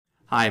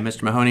Hi,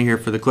 Mr. Mahoney here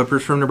for the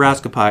Clippers from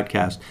Nebraska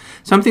podcast.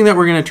 Something that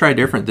we're going to try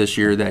different this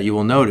year that you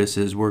will notice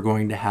is we're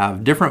going to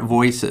have different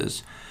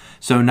voices.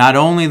 So not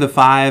only the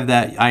 5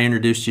 that I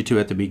introduced you to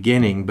at the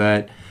beginning,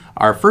 but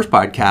our first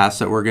podcast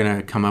that we're going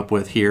to come up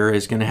with here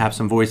is going to have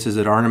some voices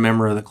that aren't a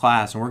member of the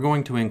class, and we're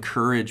going to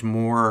encourage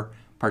more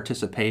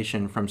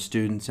participation from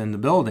students in the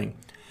building.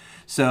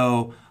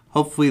 So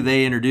hopefully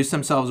they introduce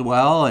themselves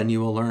well and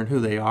you will learn who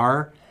they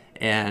are.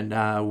 And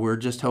we're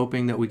just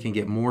hoping that we can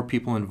get more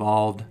people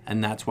involved,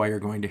 and that's why you're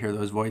going to hear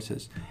those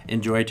voices.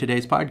 Enjoy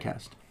today's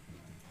podcast.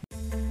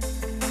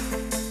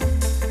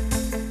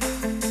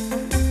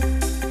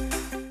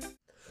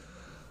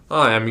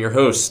 Hi, I'm your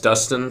host,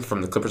 Dustin,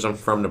 from the Clippers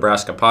from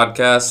Nebraska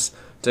podcast.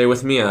 Today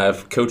with me, I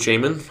have Coach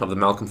Amon of the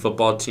Malcolm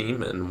football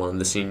team and one of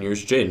the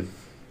seniors, Jaden.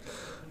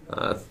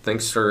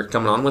 Thanks for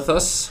coming on with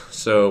us.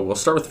 So we'll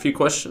start with a few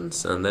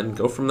questions and then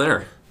go from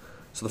there.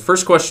 So the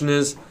first question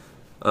is,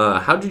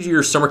 how did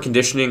your summer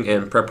conditioning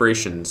and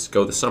preparations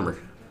go this summer?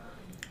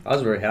 I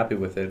was very happy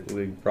with it.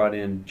 We brought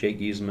in Jake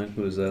Giesman,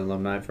 who is an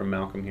alumni from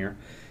Malcolm here.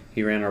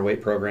 He ran our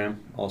weight program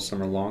all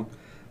summer long.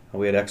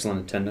 We had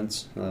excellent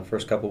attendance. The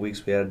first couple of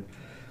weeks we had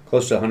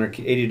close to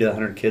 80 to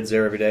 100 kids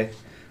there every day.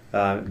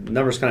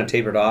 Numbers kind of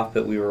tapered off,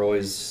 but we were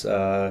always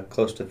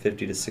close to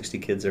 50 to 60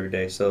 kids every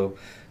day. So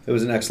it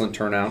was an excellent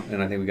turnout,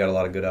 and I think we got a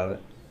lot of good out of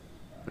it.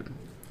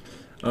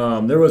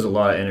 There was a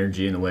lot of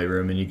energy in the weight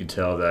room, and you could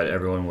tell that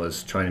everyone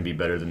was trying to be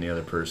better than the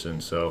other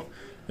person. So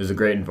it was a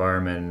great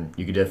environment.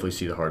 You could definitely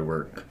see the hard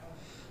work.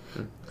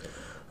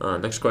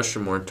 Next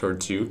question, more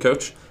towards you,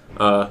 Coach.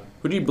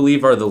 Who do you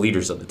believe are the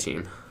leaders of the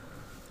team?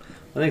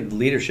 I think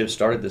leadership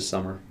started this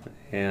summer,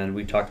 and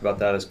we talked about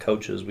that as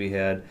coaches. We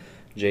had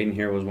Jaden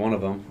here was one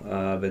of them,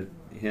 but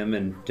him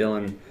and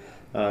Dylan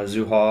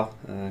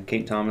Zuha,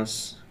 Kate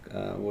Thomas,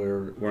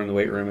 we're in the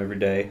weight room every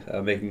day,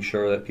 making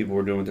sure that people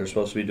were doing what they're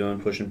supposed to be doing,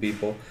 pushing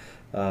people.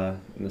 In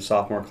the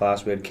sophomore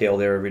class, we had Kale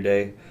there every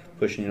day,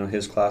 pushing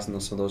his class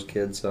and some of those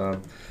kids.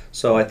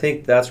 So I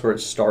think that's where it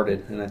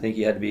started, and I think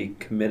you had to be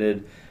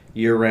committed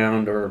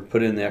year-round or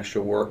put in the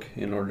extra work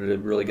in order to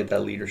really get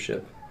that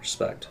leadership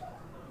respect.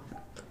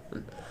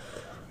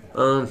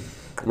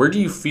 Where do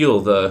you feel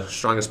the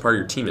strongest part of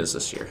your team is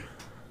this year?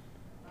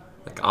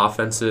 Like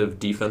offensive,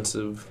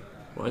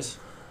 defensive-wise?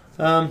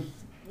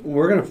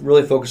 We're going to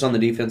really focus on the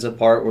defensive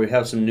part. We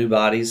have some new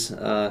bodies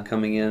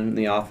coming in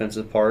the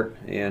offensive part,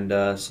 and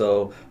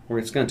so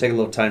it's going to take a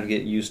little time to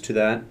get used to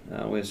that.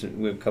 We have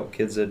a couple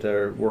kids that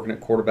are working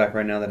at quarterback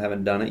right now that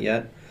haven't done it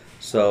yet.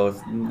 So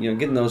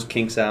getting those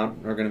kinks out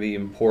are going to be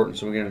important,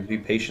 so we're going to be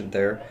patient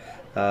there.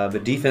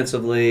 But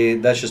defensively,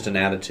 that's just an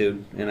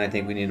attitude, and I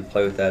think we need to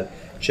play with that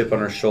chip on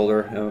our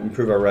shoulder,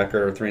 improve our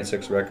record, our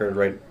 3-6 record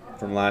right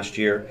from last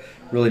year.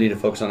 Really need to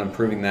focus on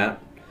improving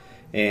that.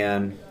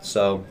 And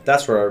so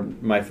that's where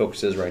my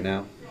focus is right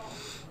now.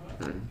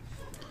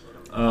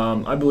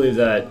 I believe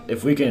that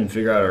if we can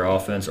figure out our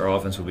offense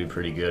will be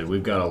pretty good.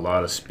 We've got a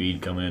lot of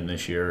speed coming in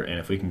this year, and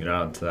if we can get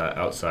out to that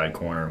outside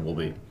corner, we'll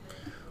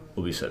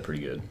be set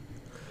pretty good.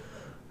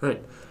 All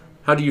right.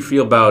 How do you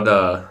feel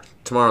about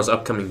tomorrow's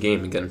upcoming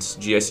game against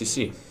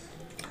GICC?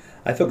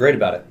 I feel great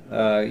about it.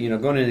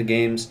 Going into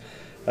games,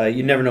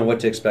 you never know what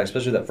to expect,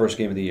 especially that first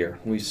game of the year.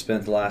 We've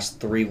spent the last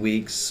 3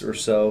 weeks or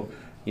so.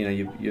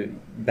 You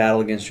battle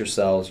against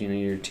yourselves,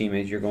 your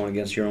teammates, you're going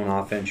against your own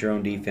offense, your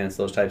own defense,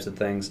 those types of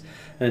things.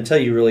 And until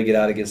you really get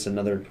out against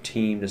another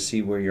team to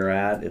see where you're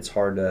at, it's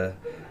hard to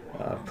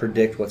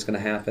predict what's going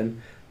to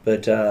happen.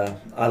 But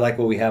I like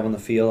what we have on the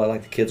field. I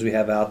like the kids we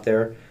have out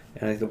there.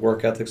 And I think the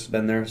work ethic's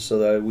been there, so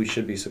that we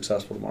should be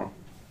successful tomorrow.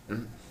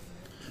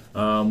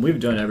 We've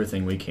done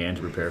everything we can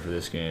to prepare for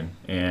this game,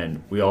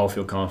 and we all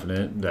feel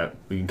confident that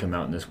we can come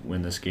out and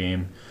win this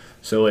game.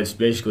 So it's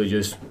basically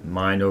just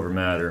mind over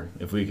matter.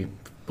 If we can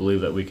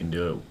believe that we can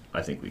do it,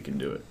 I think we can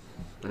do it.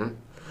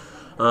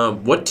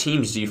 Mm-hmm. What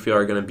teams do you feel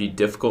are going to be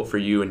difficult for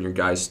you and your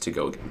guys to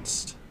go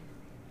against?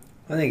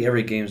 I think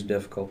every game's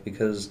difficult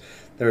because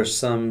there are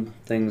some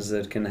things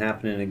that can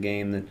happen in a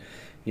game that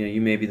you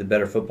may be the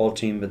better football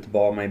team, but the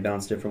ball might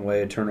bounce a different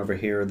way. A turnover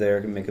here or there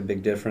can make a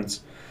big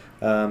difference.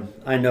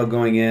 I know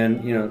going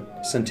in,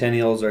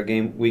 Centennials are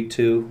game week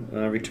 2,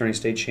 returning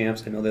state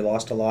champs. I know they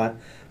lost a lot,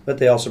 but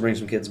they also bring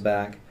some kids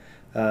back.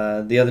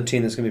 The other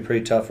team that's going to be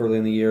pretty tough early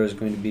in the year is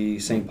going to be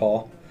St.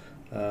 Paul.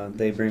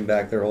 They bring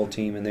back their whole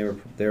team, and they were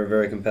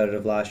very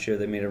competitive last year.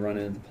 They made a run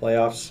into the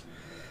playoffs,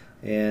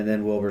 and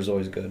then Wilbur's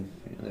always good.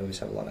 They always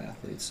have a lot of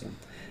athletes. So.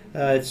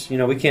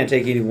 We can't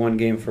take any one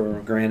game for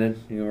granted.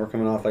 We're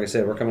coming off, like I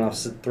said,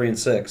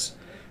 3-6,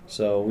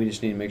 so we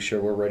just need to make sure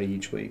we're ready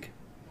each week.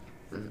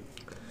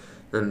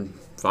 And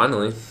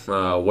finally,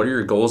 what are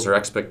your goals or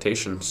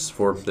expectations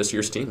for this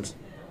year's teams?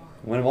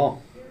 Win them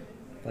all,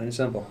 plain and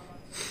simple.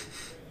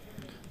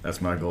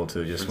 That's my goal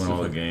too. Just win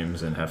all the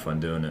games and have fun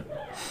doing it.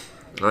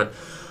 All right.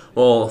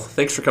 Well,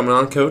 thanks for coming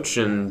on, Coach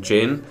and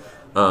Jaden.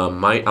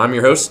 I'm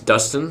your host,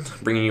 Dustin,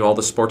 bringing you all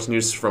the sports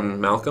news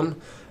from Malcolm,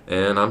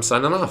 and I'm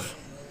signing off.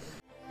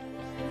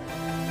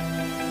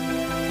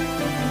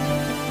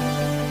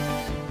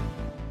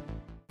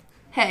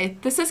 Hey,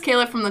 this is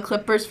Kayla from the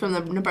Clippers from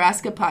the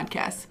Nebraska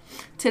podcast.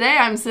 Today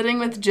I'm sitting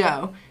with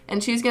Jo,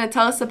 and she's going to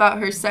tell us about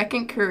her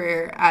second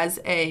career as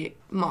a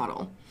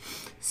model.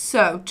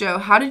 So, Jo,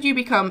 how did you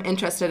become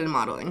interested in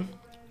modeling?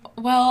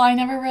 Well,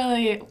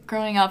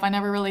 growing up, I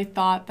never really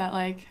thought that,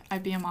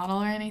 I'd be a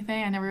model or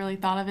anything. I never really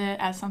thought of it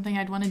as something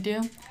I'd want to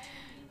do.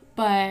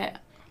 But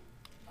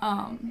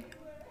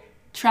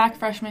track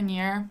freshman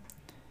year,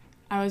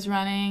 I was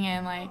running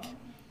and,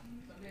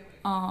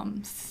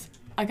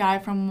 a guy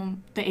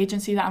from the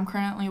agency that I'm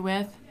currently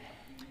with,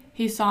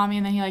 he saw me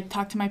and then he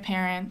talked to my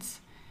parents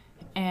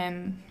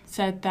and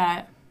said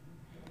that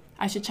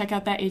I should check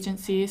out that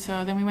agency.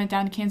 So then we went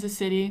down to Kansas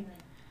City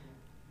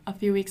a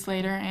few weeks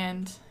later,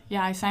 and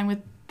I signed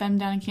with them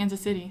down in Kansas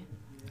City.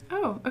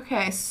 Oh,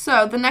 okay.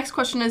 So the next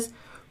question is,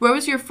 where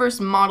was your first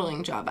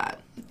modeling job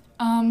at?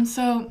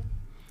 So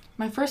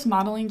my first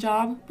modeling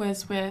job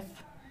was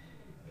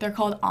they're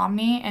called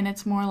Omni, and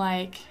it's more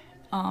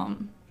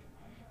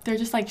they're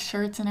just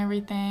shirts and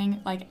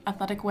everything,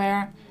 athletic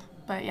wear.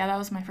 But that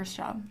was my first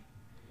job.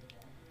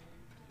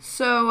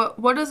 So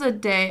what does a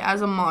day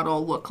as a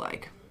model look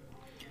like?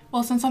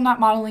 Well, since I'm not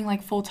modeling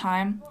full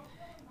time,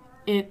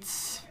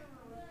 it's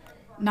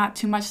not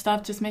too much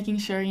stuff, just making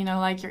sure,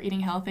 you're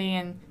eating healthy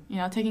and,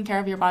 taking care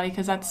of your body,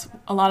 because that's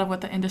a lot of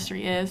what the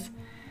industry is.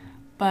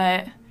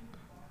 But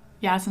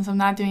since I'm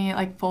not doing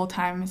it full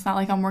time, it's not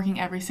like I'm working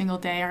every single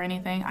day or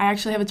anything. I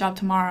actually have a job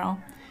tomorrow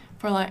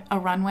for a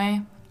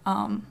runway.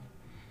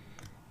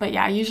 But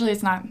usually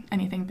it's not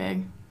anything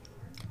big.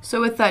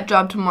 So with that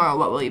job tomorrow,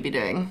 what will you be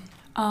doing?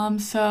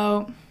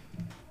 So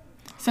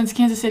since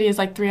Kansas City is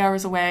 3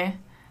 hours away,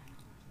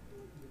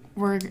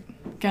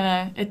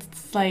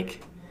 it's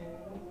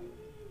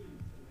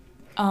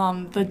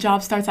the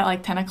job starts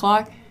at 10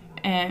 o'clock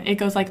and it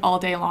goes all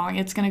day long.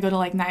 It's going to go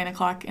to 9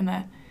 o'clock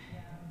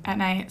at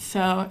night.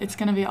 So it's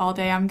going to be all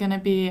day. I'm going to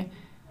be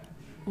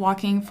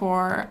walking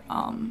for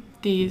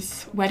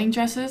these wedding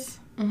dresses.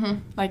 Mm-hmm.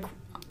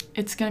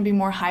 It's going to be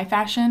more high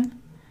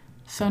fashion,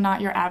 so not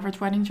your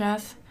average wedding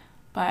dress.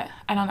 But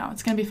I don't know.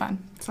 It's going to be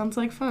fun. Sounds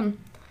like fun.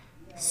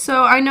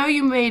 So I know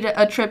you made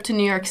a trip to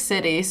New York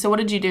City. So what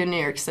did you do in New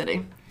York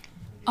City?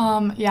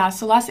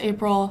 So last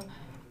April,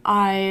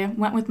 I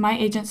went with my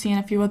agency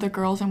and a few other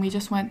girls, and we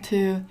just went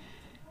to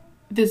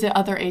visit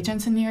other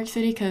agents in New York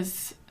City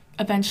because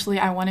eventually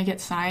I want to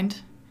get signed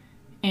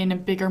in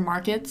bigger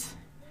markets.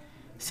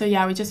 So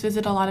we just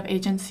visit a lot of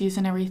agencies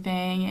and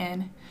everything,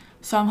 and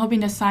so I'm hoping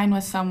to sign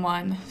with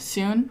someone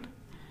soon.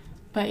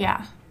 But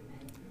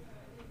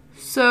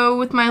So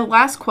with my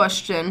last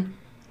question,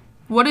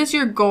 what is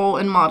your goal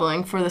in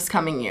modeling for this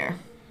coming year?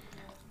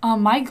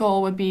 My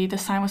goal would be to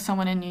sign with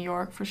someone in New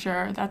York for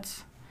sure.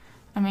 That's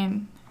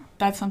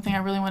something I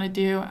really want to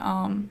do.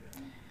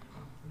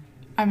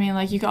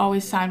 You could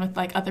always sign with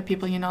other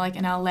people, in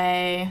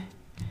LA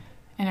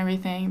and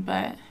everything,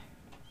 but.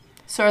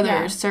 So are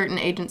there certain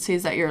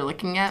agencies that you're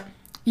looking at?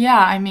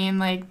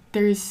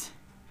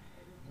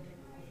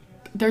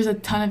 There's a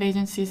ton of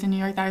agencies in New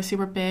York that are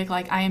super big,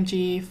 like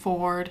IMG,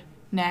 Ford,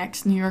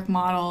 Next, New York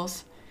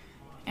Models.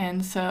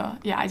 And so,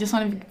 I just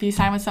want to be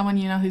signed with someone,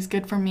 who's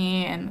good for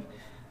me and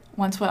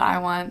wants what I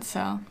want.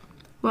 So,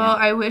 well,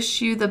 I wish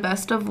you the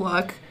best of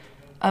luck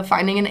of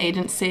finding an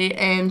agency,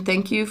 and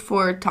thank you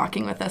for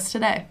talking with us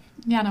today.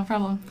 Yeah, no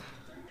problem.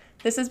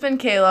 This has been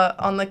Kayla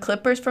on the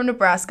Clippers from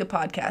Nebraska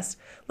podcast.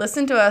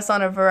 Listen to us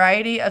on a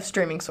variety of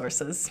streaming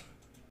sources.